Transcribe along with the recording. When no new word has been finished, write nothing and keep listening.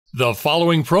The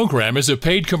following program is a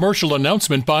paid commercial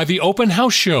announcement by the Open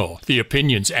House Show. The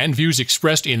opinions and views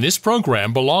expressed in this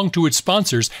program belong to its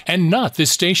sponsors and not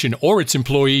this station or its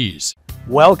employees.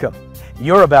 Welcome.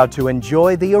 You're about to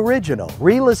enjoy the original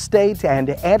real estate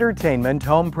and entertainment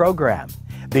home program,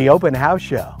 the Open House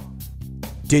Show.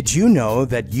 Did you know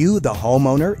that you, the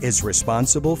homeowner, is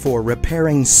responsible for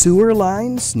repairing sewer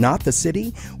lines, not the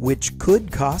city, which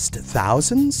could cost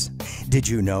thousands? Did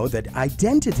you know that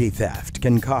identity theft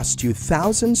can cost you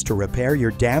thousands to repair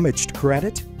your damaged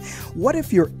credit? What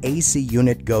if your AC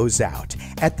unit goes out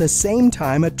at the same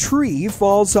time a tree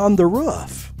falls on the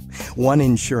roof? One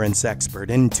insurance expert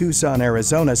in Tucson,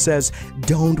 Arizona says,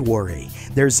 "Don't worry,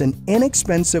 there's an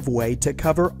inexpensive way to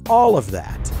cover all of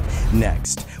that."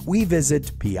 Next, we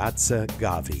visit Piazza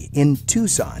Gavi in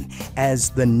Tucson as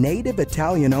the native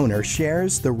Italian owner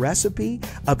shares the recipe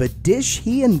of a dish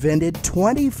he invented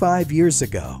 25 years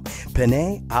ago,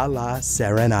 penne alla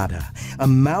serenata, a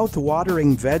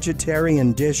mouth-watering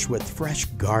vegetarian dish with fresh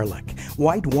garlic,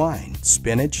 white wine,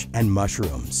 spinach, and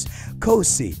mushrooms.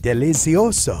 Così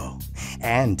delicioso.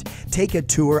 And take a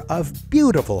tour of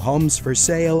beautiful homes for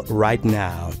sale right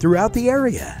now throughout the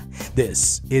area.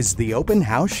 This is the Open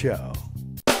House Show.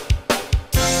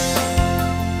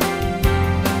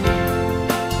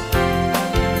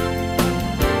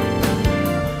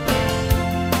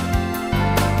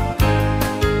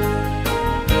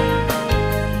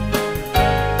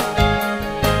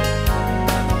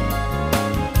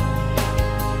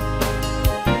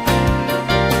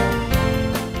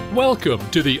 Welcome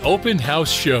to the Open House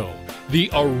Show,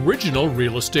 the original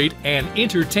real estate and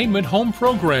entertainment home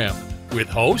program, with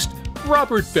host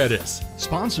Robert Bettis.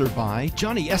 Sponsored by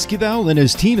Johnny Esquivel and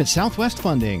his team at Southwest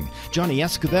Funding. Johnny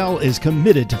Esquivel is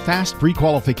committed to fast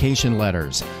pre-qualification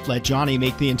letters. Let Johnny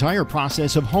make the entire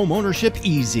process of home ownership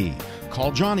easy.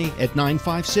 Call Johnny at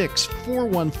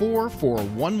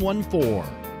 956-414-4114.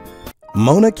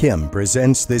 Mona Kim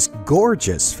presents this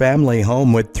gorgeous family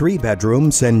home with 3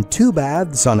 bedrooms and 2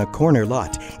 baths on a corner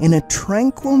lot in a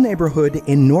tranquil neighborhood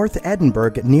in North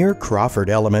Edinburgh near Crawford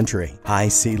Elementary. High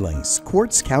ceilings,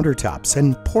 quartz countertops,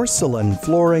 and porcelain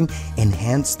flooring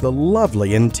enhance the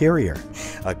lovely interior.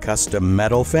 A custom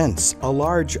metal fence, a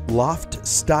large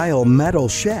loft-style metal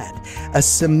shed, a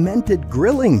cemented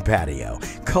grilling patio,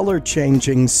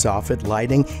 color-changing soffit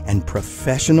lighting, and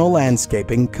professional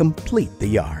landscaping complete the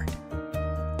yard.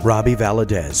 Robbie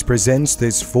Valadez presents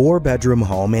this 4-bedroom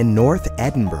home in North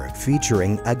Edinburgh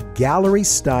featuring a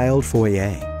gallery-styled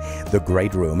foyer. The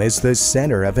great room is the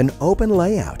center of an open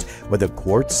layout with a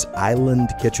quartz island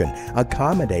kitchen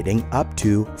accommodating up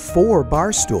to 4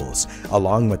 bar stools,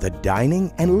 along with a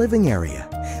dining and living area.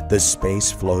 The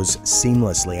space flows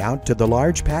seamlessly out to the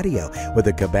large patio with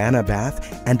a cabana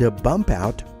bath and a bump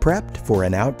out prepped for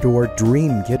an outdoor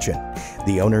dream kitchen.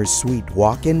 The owner's suite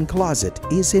walk-in closet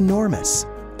is enormous.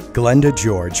 Glenda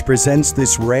George presents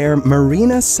this rare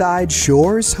Marina Side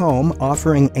Shores home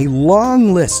offering a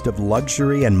long list of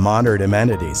luxury and modern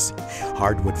amenities.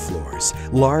 Hardwood floors,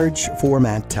 large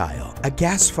format tile, a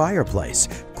gas fireplace,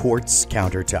 quartz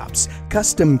countertops,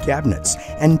 custom cabinets,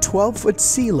 and 12-foot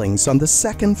ceilings on the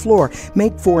second floor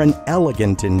make for an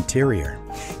elegant interior.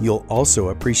 You'll also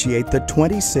appreciate the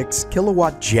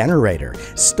 26-kilowatt generator,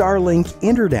 Starlink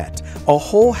internet, a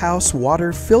whole house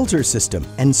water filter system,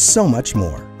 and so much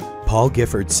more. Paul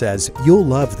Gifford says you'll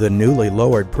love the newly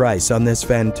lowered price on this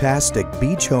fantastic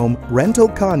beach home rental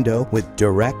condo with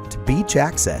direct beach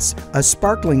access, a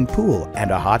sparkling pool,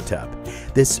 and a hot tub.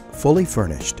 This fully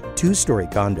furnished 2-story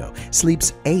condo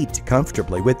sleeps 8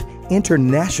 comfortably with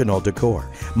international decor,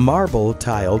 marble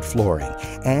tiled flooring,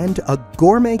 and a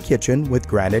gourmet kitchen with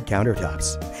granite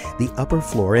countertops. The upper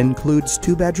floor includes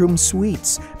 2-bedroom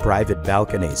suites, private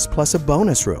balconies, plus a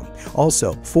bonus room,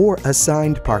 also 4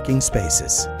 assigned parking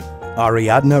spaces.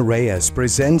 Ariadna Reyes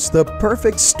presents the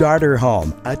perfect starter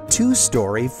home, a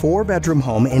 2-story, 4-bedroom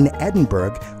home in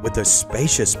Edinburgh with a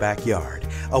spacious backyard,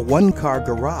 a 1-car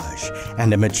garage,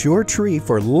 and a mature tree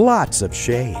for lots of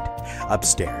shade.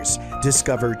 Upstairs,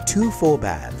 discover 2 full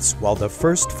baths, while the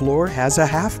first floor has a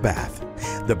half bath.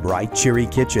 The bright, cheery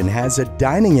kitchen has a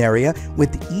dining area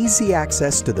with easy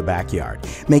access to the backyard,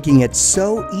 making it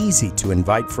so easy to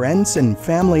invite friends and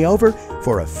family over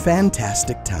for a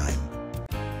fantastic time.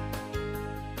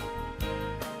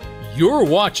 You're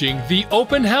watching the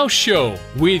Open House Show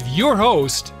with your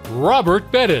host,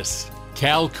 Robert Bettis,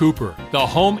 Cal Cooper, the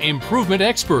home improvement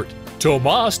expert,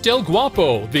 Tomas Del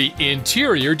Guapo, the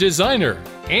interior designer,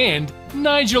 and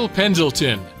Nigel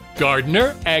Pendleton,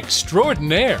 gardener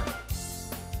extraordinaire.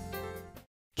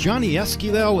 Johnny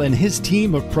Esquivel and his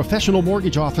team of professional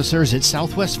mortgage officers at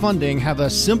Southwest Funding have a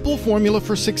simple formula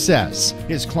for success.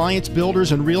 His clients,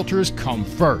 builders, and realtors come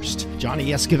first. Johnny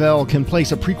Esquivel can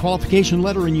place a pre-qualification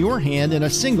letter in your hand in a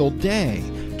single day.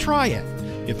 Try it.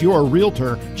 If you're a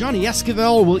realtor, Johnny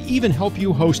Esquivel will even help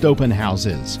you host open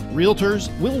houses. Realtors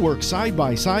will work side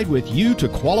by side with you to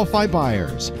qualify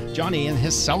buyers. Johnny and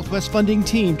his Southwest Funding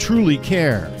team truly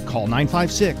care. Call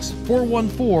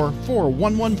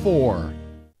 956-414-4114.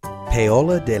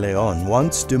 Paola de Leon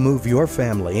wants to move your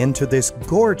family into this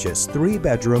gorgeous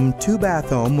 3-bedroom,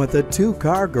 2-bath home with a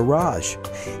 2-car garage.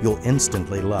 You'll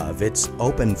instantly love its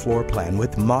open floor plan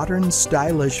with modern,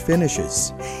 stylish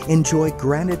finishes. Enjoy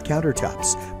granite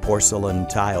countertops, porcelain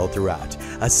tile throughout,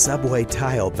 a subway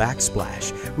tile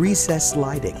backsplash, recessed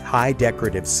lighting, high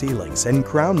decorative ceilings, and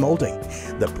crown molding.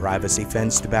 The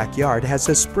privacy-fenced backyard has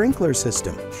a sprinkler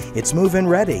system. It's move-in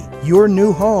ready. Your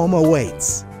new home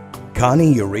awaits.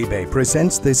 Connie Uribe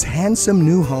presents this handsome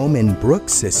new home in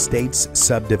Brooks Estates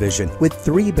subdivision with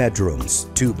 3 bedrooms,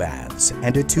 2 baths,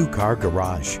 and a 2-car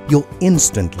garage. You'll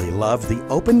instantly love the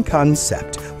open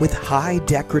concept with high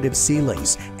decorative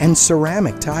ceilings and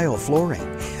ceramic tile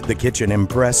flooring. The kitchen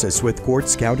impresses with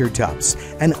quartz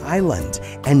countertops, an island,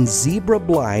 and zebra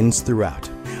blinds throughout.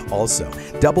 Also,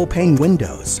 double pane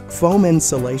windows, foam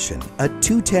insulation, a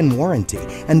 210 warranty,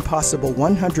 and possible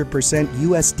 100%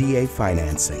 USDA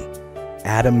financing.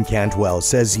 Adam Cantwell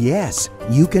says yes,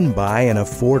 you can buy an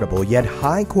affordable yet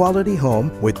high-quality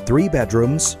home with 3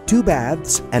 bedrooms, 2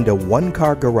 baths, and a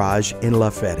 1-car garage in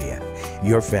La Feria.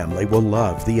 Your family will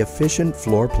love the efficient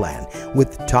floor plan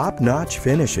with top-notch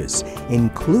finishes,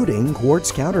 including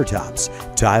quartz countertops,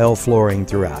 tile flooring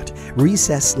throughout,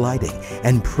 recessed lighting,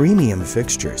 and premium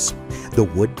fixtures. The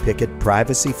wood picket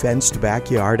privacy-fenced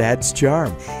backyard adds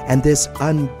charm, and this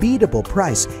unbeatable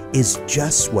price is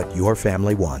just what your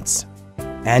family wants.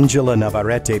 Angela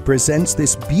Navarrete presents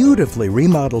this beautifully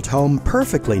remodeled home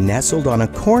perfectly nestled on a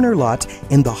corner lot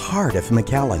in the heart of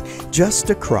McAllen,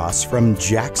 just across from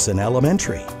Jackson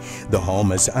Elementary. The home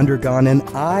has undergone an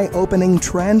eye-opening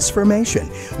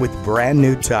transformation with brand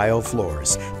new tile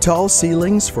floors, tall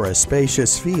ceilings for a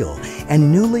spacious feel,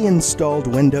 and newly installed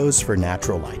windows for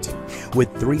natural light.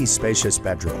 With 3 spacious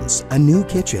bedrooms, a new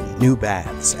kitchen, new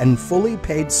baths, and fully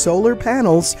paid solar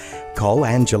panels, call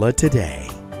Angela today.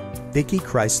 Vicky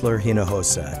Chrysler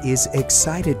Hinojosa is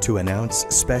excited to announce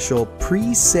special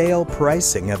pre-sale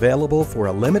pricing available for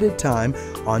a limited time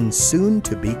on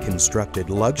soon-to-be constructed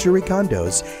luxury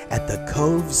condos at the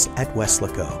Coves at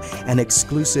Weslaco, an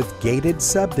exclusive gated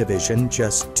subdivision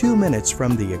just 2 minutes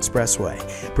from the expressway,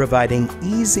 providing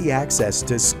easy access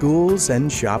to schools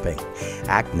and shopping.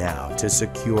 Act now to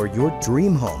secure your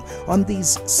dream home on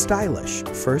these stylish,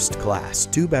 first-class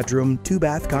 2-bedroom,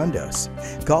 2-bath condos.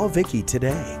 Call Vicky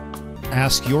today.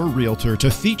 Ask your realtor to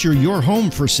feature your home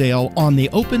for sale on the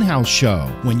Open House Show.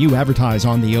 When you advertise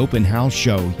on the Open House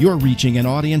Show, you're reaching an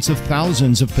audience of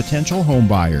thousands of potential home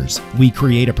buyers. We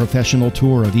create a professional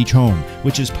tour of each home,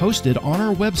 which is posted on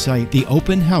our website,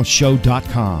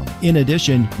 theopenhouseshow.com. In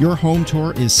addition, your home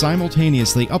tour is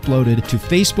simultaneously uploaded to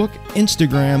Facebook,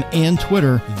 Instagram, and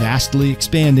Twitter, vastly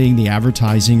expanding the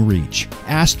advertising reach.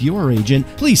 Ask your agent,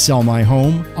 please sell my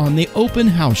home on the Open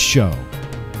House Show.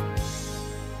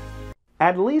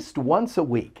 At least once a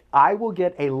week, I will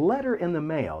get a letter in the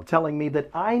mail telling me that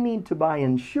I need to buy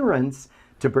insurance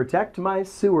to protect my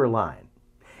sewer line.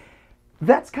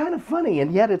 That's kind of funny,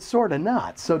 and yet it's sort of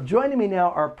not. So joining me now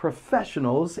are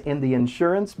professionals in the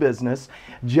insurance business,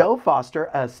 Joe Foster,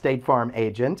 a State Farm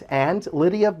agent, and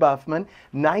Lydia Buffman.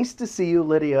 Nice to see you,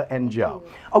 Lydia and Joe.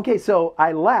 Okay, so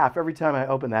I laugh every time I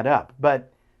open that up,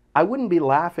 but I wouldn't be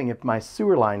laughing if my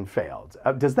sewer line failed.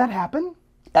 Does that happen?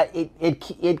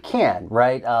 It can,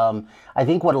 right? I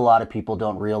think what a lot of people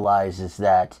don't realize is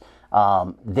that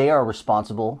they are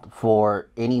responsible for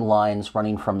any lines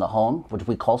running from the home, which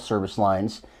we call service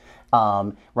lines,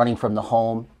 running from the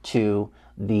home to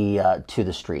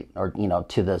the street, or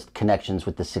to the connections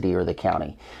with the city or the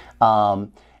county.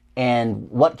 And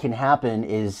what can happen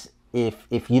is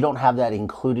if you don't have that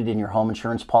included in your home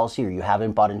insurance policy, or you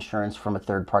haven't bought insurance from a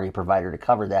third-party provider to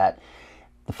cover that,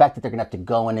 the fact that they're going to have to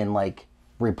go in and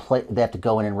they have to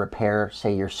go in and repair,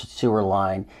 say, your sewer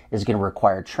line is going to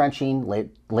require trenching,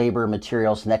 labor,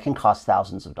 materials, and that can cost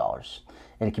thousands of dollars.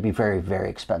 And it can be very, very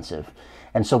expensive.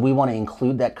 And so we want to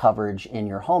include that coverage in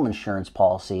your home insurance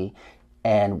policy,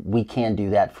 and we can do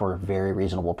that for a very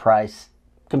reasonable price,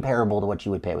 comparable to what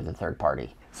you would pay with a third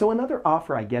party. So another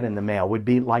offer I get in the mail would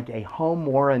be like a home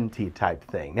warranty type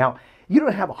thing. Now, you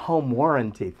don't have a home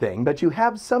warranty thing, but you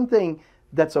have something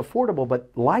that's affordable but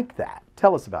like that.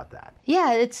 Tell us about that.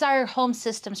 Yeah, it's our Home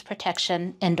Systems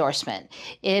Protection endorsement.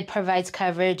 It provides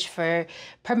coverage for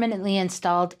permanently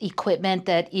installed equipment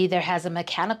that either has a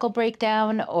mechanical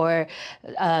breakdown or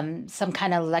some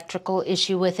kind of electrical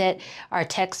issue with it. Our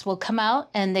techs will come out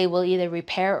and they will either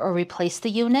repair or replace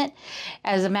the unit.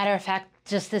 As a matter of fact,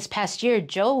 just this past year,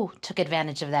 Joe took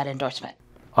advantage of that endorsement.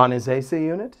 On his AC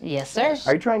unit? Yes, sir.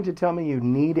 Are you trying to tell me you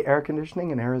need air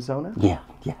conditioning in Arizona? Yeah,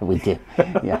 we do.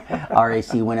 Yeah, our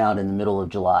AC went out in the middle of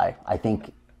July. I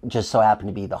think just so happened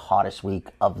to be the hottest week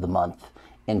of the month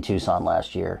in Tucson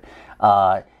last year.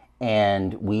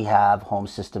 And we have home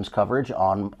systems coverage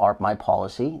on my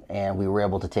policy, and we were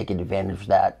able to take advantage of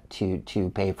that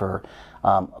to pay for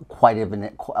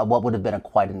what would have been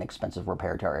quite an expensive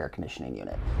repair to our air conditioning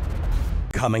unit.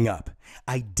 Coming up,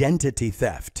 identity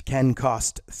theft can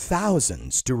cost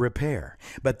thousands to repair,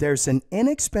 but there's an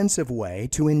inexpensive way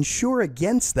to insure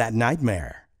against that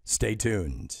nightmare. Stay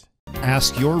tuned.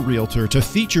 Ask your realtor to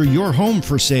feature your home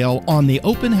for sale on the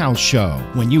Open House Show.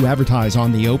 When you advertise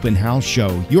on the Open House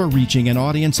Show, you're reaching an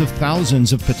audience of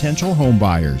thousands of potential home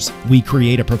buyers. We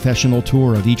create a professional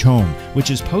tour of each home,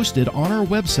 which is posted on our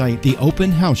website,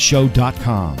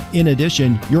 theopenhouseshow.com. In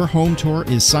addition, your home tour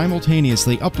is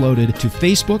simultaneously uploaded to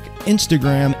Facebook,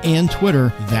 Instagram, and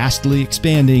Twitter, vastly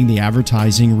expanding the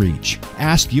advertising reach.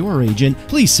 Ask your agent,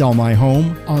 please sell my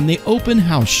home on the Open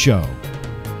House Show.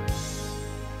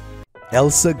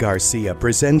 Elsa Garcia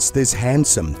presents this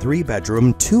handsome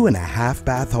 3-bedroom,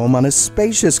 2.5-bath home on a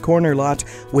spacious corner lot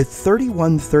with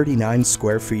 3,139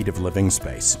 square feet of living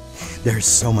space. There's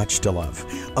so much to love.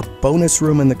 A bonus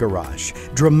room in the garage,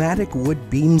 dramatic wood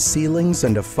beam ceilings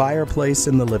and a fireplace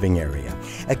in the living area,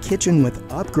 a kitchen with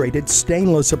upgraded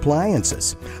stainless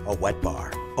appliances, a wet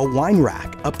bar, a wine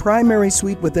rack, a primary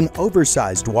suite with an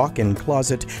oversized walk-in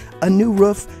closet, a new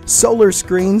roof, solar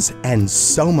screens, and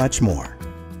so much more.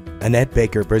 Annette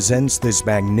Baker presents this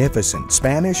magnificent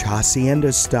Spanish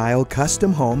hacienda-style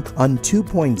custom home on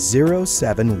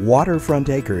 2.07 waterfront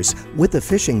acres with a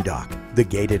fishing dock. The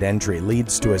gated entry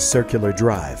leads to a circular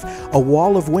drive. A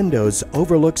wall of windows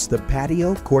overlooks the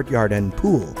patio, courtyard, and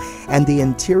pool, and the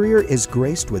interior is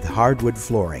graced with hardwood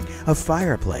flooring, a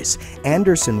fireplace,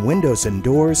 Anderson windows and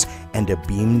doors, and a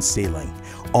beamed ceiling.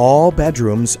 All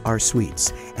bedrooms are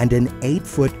suites, and an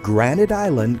 8-foot granite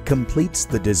island completes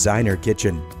the designer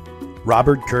kitchen.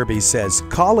 Robert Kirby says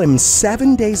call him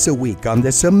 7 days a week on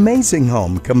this amazing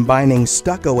home combining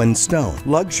stucco and stone,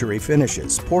 luxury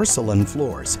finishes, porcelain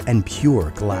floors, and pure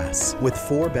glass. With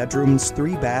 4 bedrooms,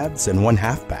 3 baths, and 1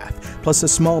 half bath, plus a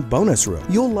small bonus room,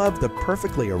 you'll love the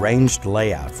perfectly arranged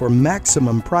layout for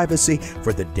maximum privacy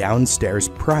for the downstairs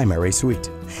primary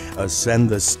suite. Ascend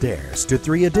the stairs to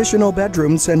 3 additional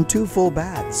bedrooms and 2 full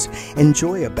baths.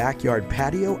 Enjoy a backyard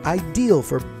patio ideal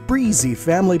for breezy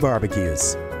family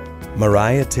barbecues.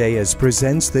 Mariah Tejas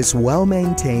presents this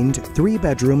well-maintained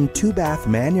 3-bedroom, 2-bath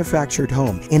manufactured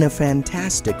home in a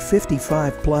fantastic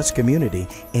 55-plus community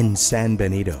in San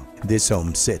Benito. This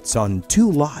home sits on 2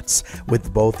 lots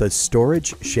with both a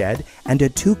storage shed and a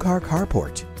 2-car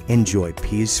carport. Enjoy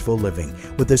peaceful living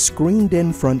with a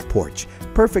screened-in front porch,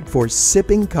 perfect for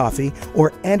sipping coffee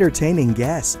or entertaining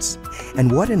guests. And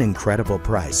what an incredible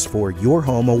price for your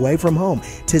home away from home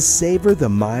to savor the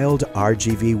mild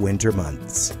RGV winter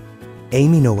months.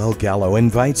 Amy Noel Gallo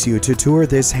invites you to tour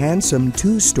this handsome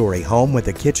 2-story home with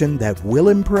a kitchen that will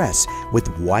impress with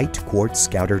white quartz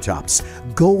countertops,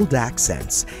 gold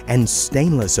accents, and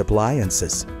stainless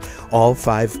appliances. All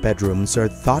 5 bedrooms are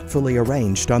thoughtfully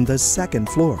arranged on the 2nd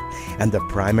floor, and the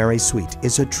primary suite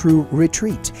is a true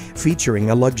retreat featuring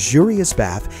a luxurious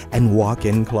bath and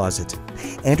walk-in closet.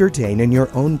 Entertain in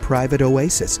your own private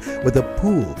oasis with a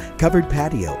pool, covered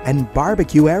patio, and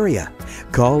barbecue area.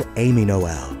 Call Amy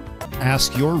Noel.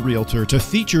 Ask your realtor to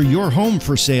feature your home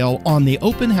for sale on the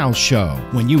Open House Show.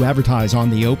 When you advertise on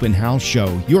the Open House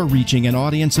Show, you're reaching an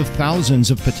audience of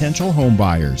thousands of potential home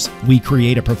buyers. We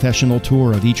create a professional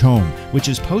tour of each home, which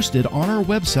is posted on our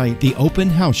website,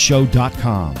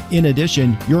 theopenhouseshow.com. In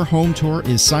addition, your home tour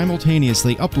is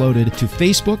simultaneously uploaded to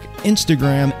Facebook,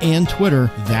 Instagram, and Twitter,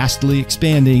 vastly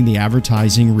expanding the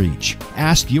advertising reach.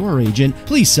 Ask your agent,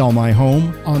 please sell my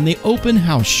home on the Open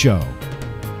House Show.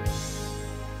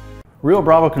 Rio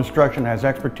Bravo Construction has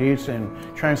expertise in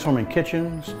transforming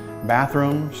kitchens,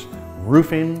 bathrooms,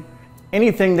 roofing,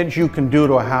 anything that you can do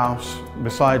to a house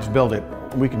besides build it,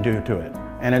 we can do to it.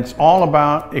 And it's all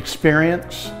about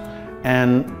experience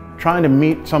and trying to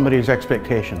meet somebody's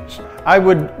expectations. I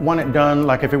would want it done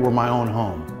like if it were my own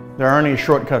home. There aren't any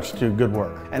shortcuts to good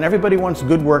work. And everybody wants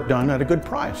good work done at a good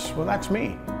price. Well, that's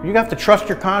me. You have to trust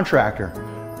your contractor.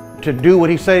 to do what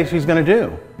he says he's going to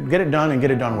do. Get it done and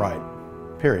get it done right,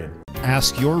 period.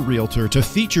 Ask your realtor to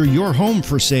feature your home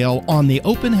for sale on the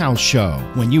Open House Show.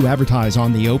 When you advertise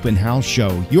on the Open House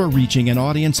Show, you're reaching an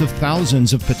audience of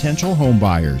thousands of potential home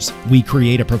buyers. We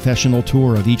create a professional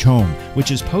tour of each home,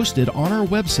 which is posted on our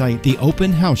website,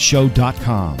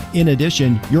 theopenhouseshow.com. In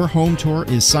addition, your home tour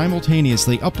is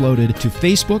simultaneously uploaded to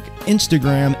Facebook,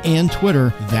 Instagram, and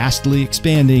Twitter, vastly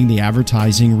expanding the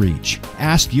advertising reach.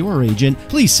 Ask your agent,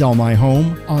 please sell my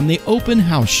home on the Open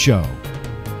House Show.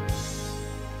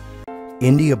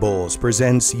 India Bowls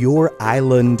presents Your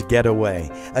Island Getaway,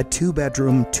 a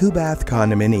 2-bedroom, 2-bath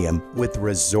condominium with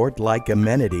resort-like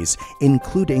amenities,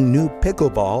 including new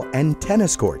pickleball and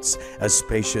tennis courts, a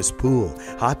spacious pool,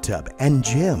 hot tub, and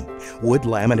gym, wood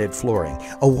laminate flooring,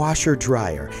 a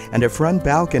washer-dryer, and a front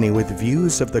balcony with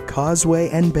views of the causeway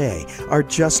and bay are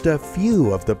just a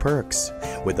few of the perks.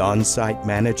 With on-site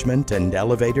management and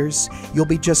elevators, you'll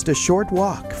be just a short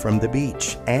walk from the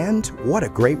beach. And what a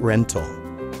great rental!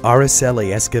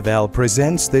 Araceli Esquivel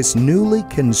presents this newly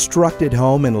constructed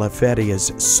home in La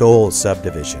Feria's Soul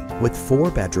subdivision. With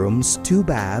 4 bedrooms, 2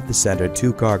 baths, and a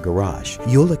 2-car garage,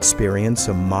 you'll experience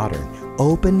a modern,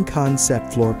 open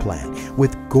concept floor plan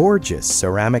with gorgeous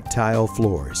ceramic tile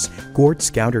floors,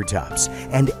 quartz countertops,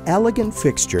 and elegant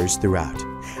fixtures throughout.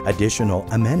 Additional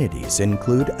amenities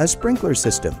include a sprinkler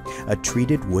system, a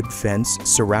treated wood fence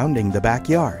surrounding the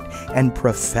backyard, and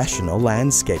professional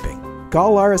landscaping.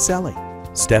 Call Araceli.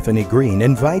 Stephanie Green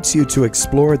invites you to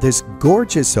explore this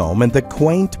gorgeous home in the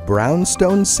quaint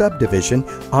brownstone subdivision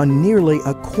on nearly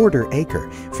a 1/4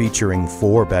 acre, featuring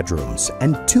 4 bedrooms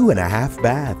and 2.5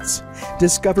 baths.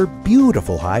 Discover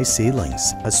beautiful high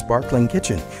ceilings, a sparkling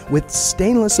kitchen with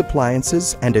stainless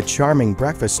appliances, and a charming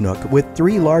breakfast nook with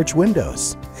 3 large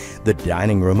windows. The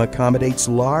dining room accommodates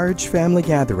large family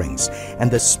gatherings,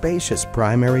 and the spacious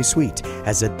primary suite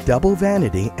has a double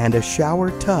vanity and a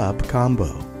shower tub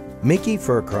combo. Mickey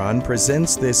Furcron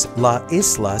presents this La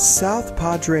Isla South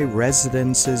Padre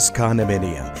Residences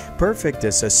condominium, perfect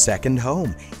as a second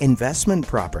home, investment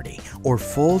property, or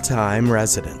full-time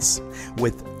residence.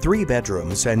 With 3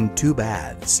 bedrooms and 2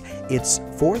 baths, its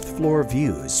 4th floor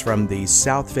views from the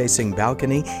south-facing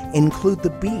balcony include the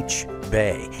beach,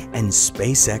 bay, and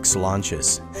SpaceX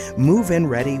launches. Move in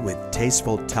ready with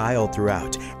tasteful tile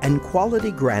throughout and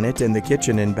quality granite in the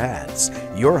kitchen and baths.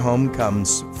 Your home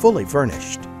comes fully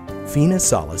furnished. Fina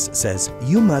Salas says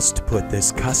you must put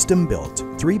this custom-built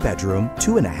 3-bedroom,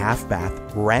 2.5 bath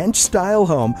ranch-style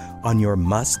home on your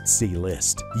must-see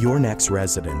list. Your next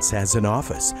residence has an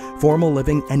office, formal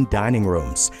living and dining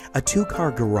rooms, a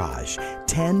 2-car garage,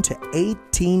 10 to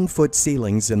 18-foot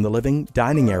ceilings in the living,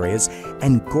 dining areas,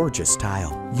 and gorgeous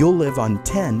tile. You'll live on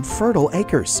 10 fertile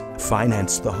acres.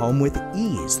 Finance the home with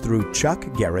ease through Chuck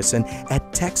Garrison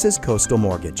at Texas Coastal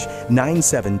Mortgage,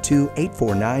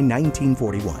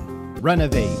 972-849-1941.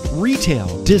 Renovate,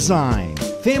 retail, design.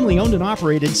 Family owned and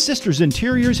operated, Sisters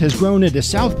Interiors has grown into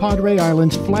South Padre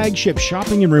Island's flagship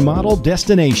shopping and remodel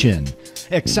destination.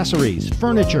 Accessories,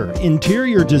 furniture,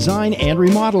 interior design, and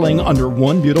remodeling under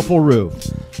one beautiful roof.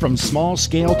 From small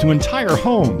scale to entire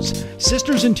homes,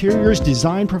 Sisters Interiors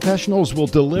design professionals will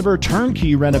deliver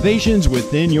turnkey renovations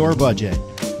within your budget.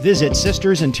 Visit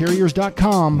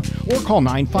sistersinteriors.com or call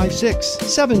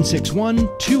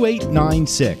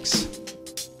 956-761-2896.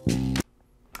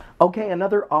 Okay,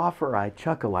 another offer I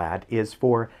chuckle at is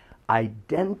for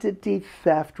identity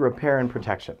theft repair and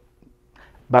protection.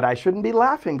 But I shouldn't be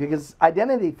laughing because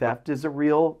identity theft is a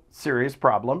real serious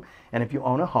problem. And if you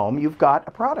own a home, you've got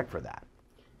a product for that.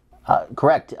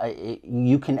 Correct.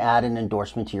 You can add an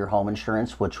endorsement to your home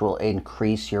insurance, which will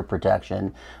increase your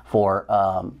protection for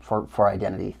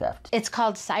identity theft. It's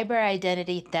called cyber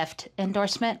identity theft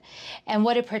endorsement, and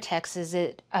what it protects is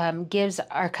it gives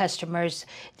our customers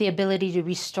the ability to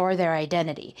restore their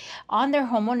identity. On their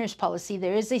homeowner's policy,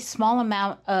 there is a small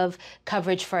amount of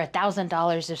coverage for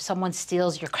 $1,000 if someone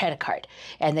steals your credit card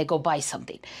and they go buy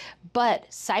something. But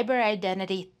cyber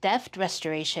identity theft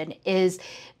restoration is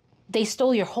they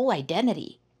stole your whole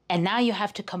identity, and now you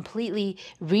have to completely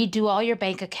redo all your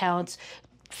bank accounts,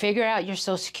 figure out your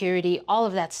Social Security, all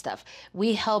of that stuff.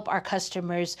 We help our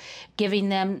customers, giving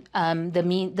them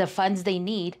the funds they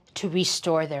need to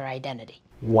restore their identity.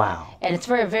 Wow. And it's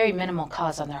for a very minimal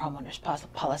cost on their homeowner's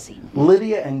policy.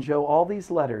 Lydia and Joe, all these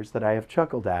letters that I have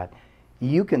chuckled at,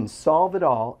 you can solve it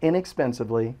all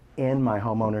inexpensively in my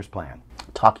homeowner's plan.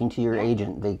 Talking to your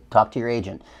agent, talk to your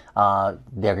agent.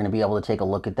 They're going to be able to take a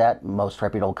look at that. Most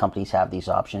reputable companies have these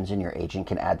options, and your agent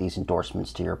can add these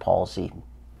endorsements to your policy.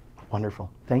 Wonderful.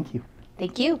 Thank you.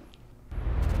 Thank you.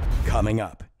 Coming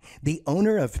up, The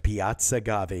owner of Piazza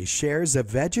Gavi shares a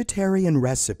vegetarian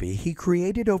recipe he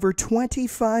created over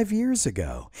 25 years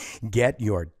ago. Get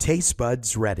your taste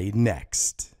buds ready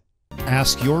next.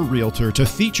 Ask your realtor to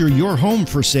feature your home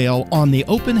for sale on the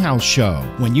Open House Show.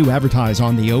 When you advertise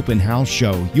on the Open House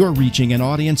Show, you're reaching an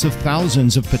audience of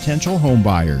thousands of potential home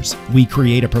buyers. We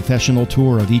create a professional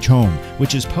tour of each home,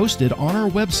 which is posted on our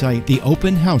website,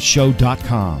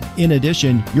 theopenhouseshow.com. In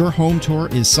addition, your home tour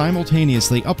is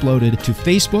simultaneously uploaded to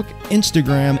Facebook,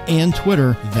 Instagram, and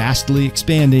Twitter, vastly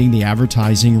expanding the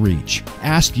advertising reach.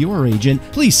 Ask your agent,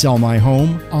 please sell my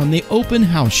home on the Open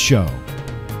House Show.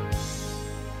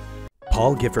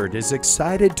 Paul Gifford is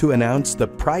excited to announce the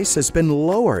price has been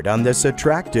lowered on this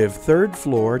attractive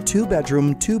third-floor,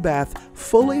 2-bedroom, 2-bath,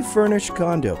 fully furnished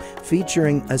condo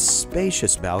featuring a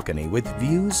spacious balcony with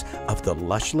views of the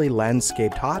lushly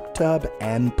landscaped hot tub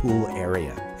and pool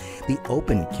area. The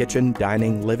open kitchen,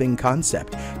 dining, living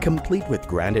concept, complete with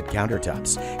granite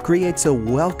countertops, creates a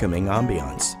welcoming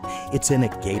ambiance. It's in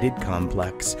a gated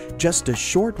complex, just a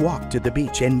short walk to the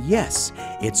beach, and yes,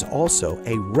 it's also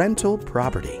a rental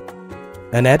property.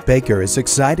 Annette Baker is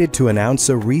excited to announce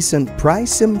a recent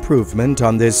price improvement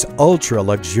on this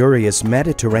ultra-luxurious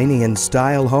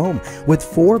Mediterranean-style home with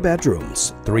 4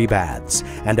 bedrooms, 3 baths,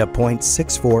 and a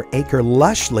 0.64-acre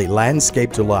lushly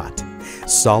landscaped lot.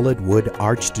 Solid wood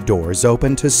arched doors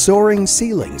open to soaring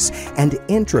ceilings and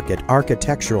intricate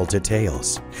architectural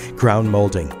details. Crown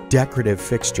molding, decorative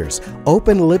fixtures,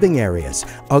 open living areas,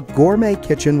 a gourmet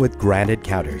kitchen with granite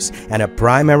counters, and a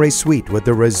primary suite with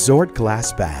a resort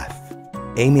glass bath.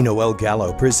 Amy Noel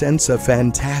Gallo presents a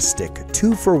fantastic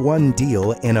 2-for-1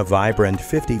 deal in a vibrant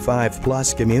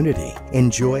 55-plus community.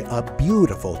 Enjoy a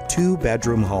beautiful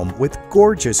 2-bedroom home with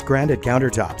gorgeous granite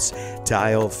countertops,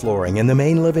 tile flooring in the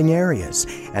main living areas,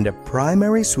 and a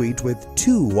primary suite with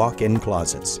 2 walk-in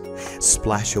closets.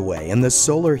 Splash away in the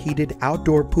solar-heated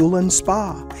outdoor pool and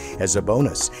spa. As a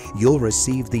bonus, you'll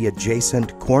receive the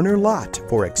adjacent corner lot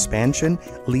for expansion,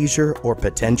 leisure, or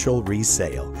potential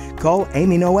resale. Call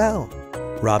Amy Noel.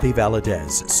 Robbie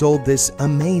Valadez sold this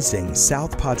amazing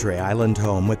South Padre Island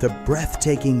home with a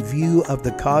breathtaking view of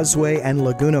the causeway and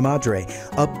Laguna Madre,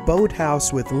 a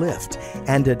boathouse with lift,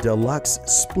 and a deluxe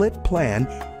split plan,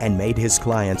 and made his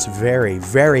clients very,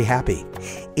 very happy.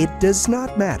 It does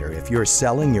not matter if you're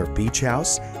selling your beach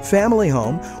house, family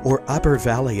home, or Upper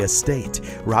Valley estate.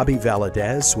 Robbie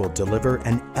Valadez will deliver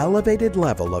an elevated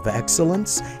level of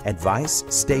excellence, advice,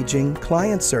 staging,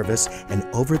 client service, and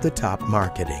over-the-top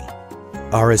marketing.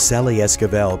 Araceli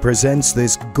Esquivel presents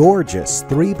this gorgeous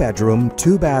 3-bedroom,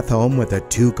 2-bath home with a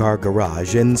 2-car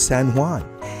garage in San Juan.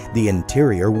 The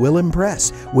interior will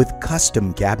impress with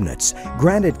custom cabinets,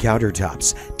 granite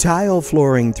countertops, tile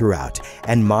flooring throughout,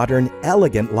 and modern,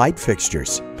 elegant light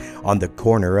fixtures. On the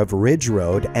corner of Ridge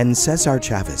Road and Cesar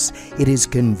Chavez, it is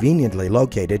conveniently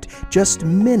located just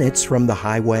minutes from the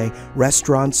highway,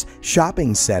 restaurants,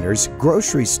 shopping centers,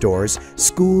 grocery stores,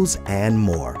 schools, and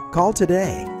more. Call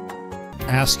today.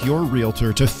 Ask your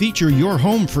realtor to feature your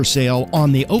home for sale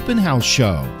on the Open House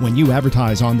Show. When you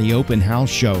advertise on the Open House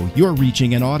Show, you're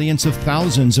reaching an audience of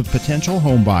thousands of potential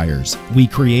home buyers. We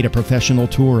create a professional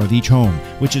tour of each home,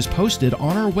 which is posted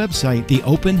on our website,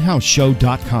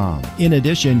 theopenhouseshow.com. In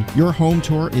addition, your home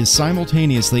tour is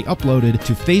simultaneously uploaded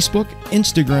to Facebook,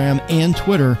 Instagram, and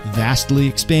Twitter, vastly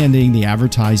expanding the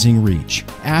advertising reach.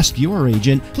 Ask your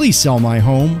agent, please sell my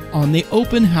home on the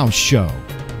Open House Show.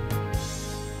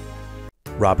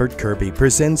 Robert Kirby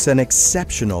presents an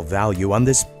exceptional value on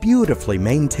this beautifully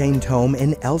maintained home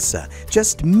in Elsa,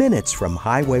 just minutes from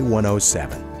Highway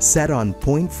 107. Set on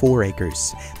 0.4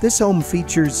 acres, this home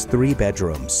features 3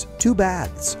 bedrooms, 2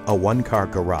 baths, a 1-car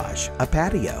garage, a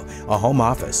patio, a home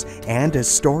office, and a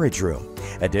storage room.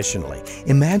 Additionally,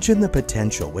 imagine the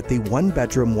potential with the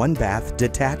 1-bedroom, 1-bath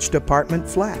detached apartment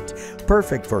flat,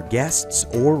 perfect for guests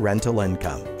or rental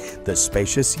income. The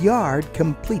spacious yard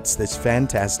completes this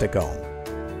fantastic home.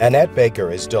 Annette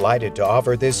Baker is delighted to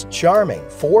offer this charming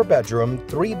 4-bedroom,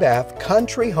 3-bath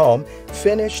country home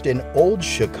finished in old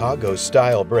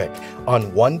Chicago-style brick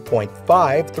on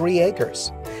 1.53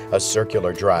 acres. A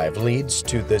circular drive leads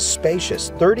to the spacious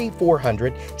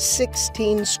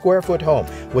 3,416-square-foot home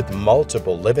with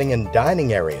multiple living and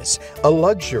dining areas, a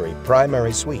luxury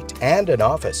primary suite, and an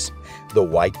office. The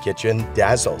white kitchen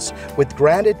dazzles with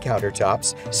granite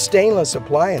countertops, stainless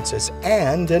appliances,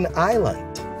 and an island.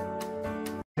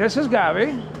 This is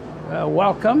Gavi.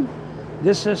 Welcome.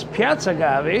 This is Piazza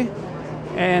Gavi,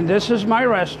 and this is my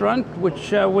restaurant,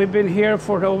 which we've been here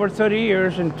for over 30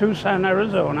 years in Tucson,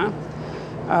 Arizona.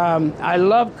 I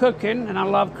love cooking and I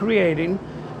love creating.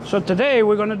 So today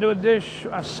we're going to do a dish,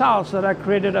 a sauce that I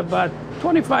created about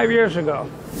 25 years ago.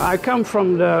 I come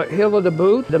from the Hill of the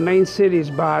Boot. The main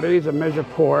city's body is a major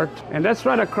port, and that's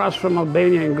right across from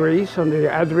Albania and Greece on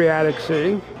the Adriatic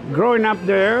Sea. Growing up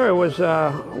there, it was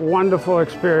a wonderful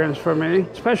experience for me,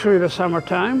 especially the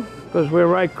summertime, because we're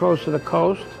right close to the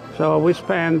coast. So we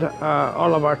spend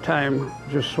all of our time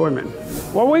just swimming.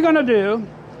 What we're gonna do,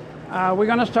 we're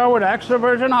gonna start with extra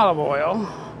virgin olive oil,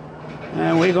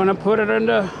 and we're gonna put it in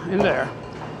there.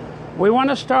 We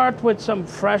wanna start with some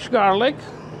fresh garlic,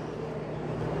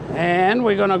 and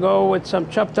we're gonna go with some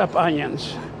chopped up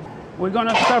onions. We're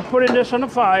gonna start putting this on the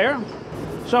fire.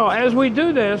 So as we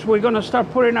do this, we're gonna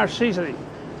start putting our seasoning.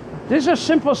 This is a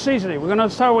simple seasoning. We're gonna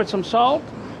start with some salt,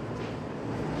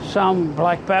 some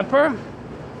black pepper,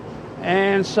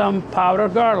 and some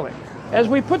powdered garlic. As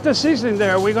we put the seasoning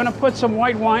there, we're gonna put some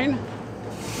white wine.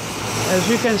 As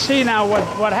you can see now,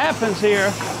 what happens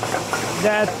here,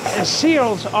 that it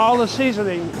seals all the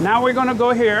seasoning. Now we're gonna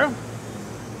go here.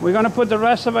 We're gonna put the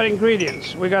rest of our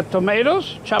ingredients. We got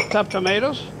tomatoes, chopped up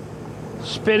tomatoes,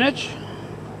 spinach,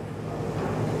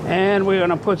 and we're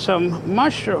gonna put some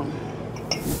mushroom.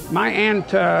 My Aunt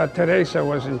Teresa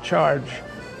was in charge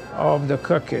of the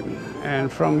cooking,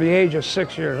 and from the age of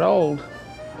 6 years old,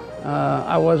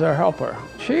 I was her helper.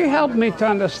 She helped me to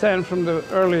understand from the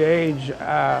early age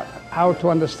how to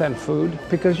understand food,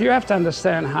 because you have to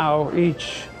understand how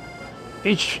each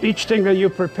thing that you're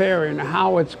preparing,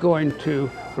 how it's going to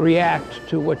react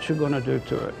to what you're going to do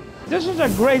to it. This is a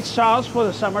great sauce for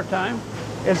the summertime.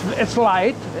 It's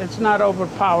light, it's not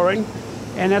overpowering,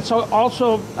 and it's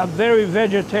also a very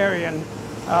vegetarian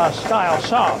style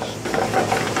sauce.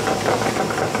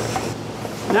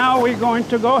 Now we're going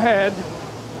to go ahead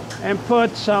and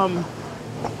put some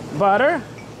butter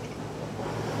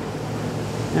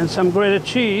and some grated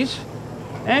cheese,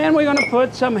 and we're going to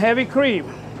put some heavy cream.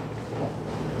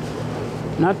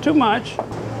 Not too much.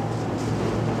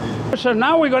 So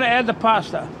now we're going to add the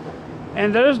pasta.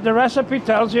 And the recipe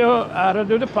tells you how to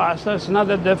do the pasta. It's not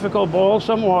that difficult. Boil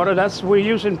some water. We're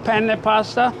using penne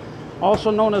pasta,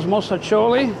 also known as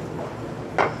mozzarella.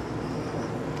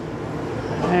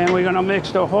 And we're going to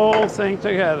mix the whole thing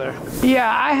together.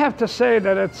 Yeah, I have to say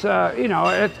that it's, you know,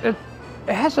 it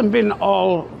hasn't been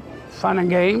all fun and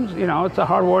games. You know, it's a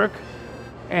hard work.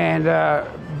 And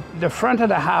the front of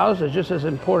the house is just as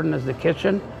important as the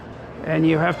kitchen. And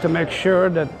you have to make sure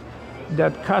that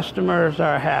customers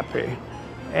are happy.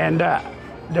 And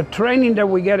the training that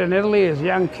we get in Italy as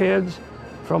young kids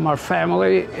from our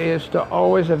family is to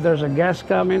always, if there's a guest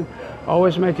coming,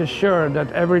 always making sure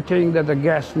that everything that the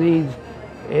guest needs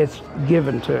is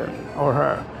given to him or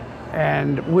her.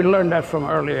 And we learned that from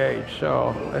early age,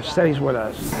 so it stays with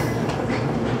us.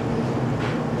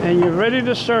 And you're ready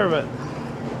to serve it.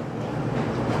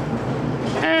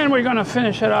 And we're gonna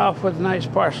finish it off with nice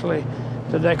parsley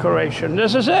to decoration.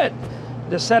 This is it,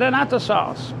 the serenata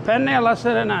sauce, penne alla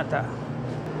serenata.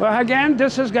 Well, again,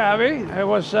 this is Gavi. It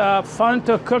was fun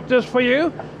to cook this for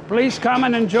you. Please come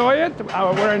and enjoy it.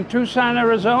 We're in Tucson,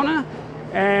 Arizona,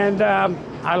 and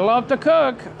I love to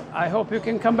cook. I hope you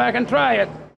can come back and try it.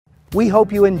 We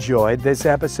hope you enjoyed this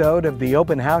episode of the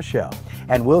Open House Show,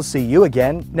 and we'll see you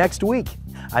again next week.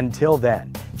 Until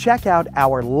then, check out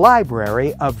our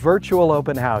library of virtual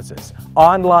open houses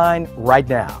online right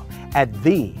now at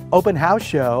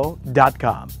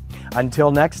theopenhouseshow.com.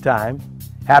 Until next time,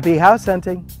 happy house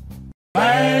hunting.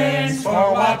 Thanks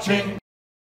for watching.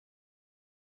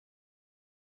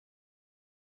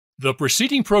 The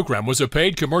preceding program was a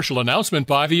paid commercial announcement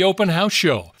by the Open House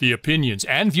Show. The opinions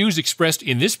and views expressed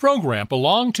in this program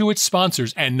belong to its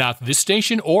sponsors and not this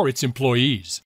station or its employees.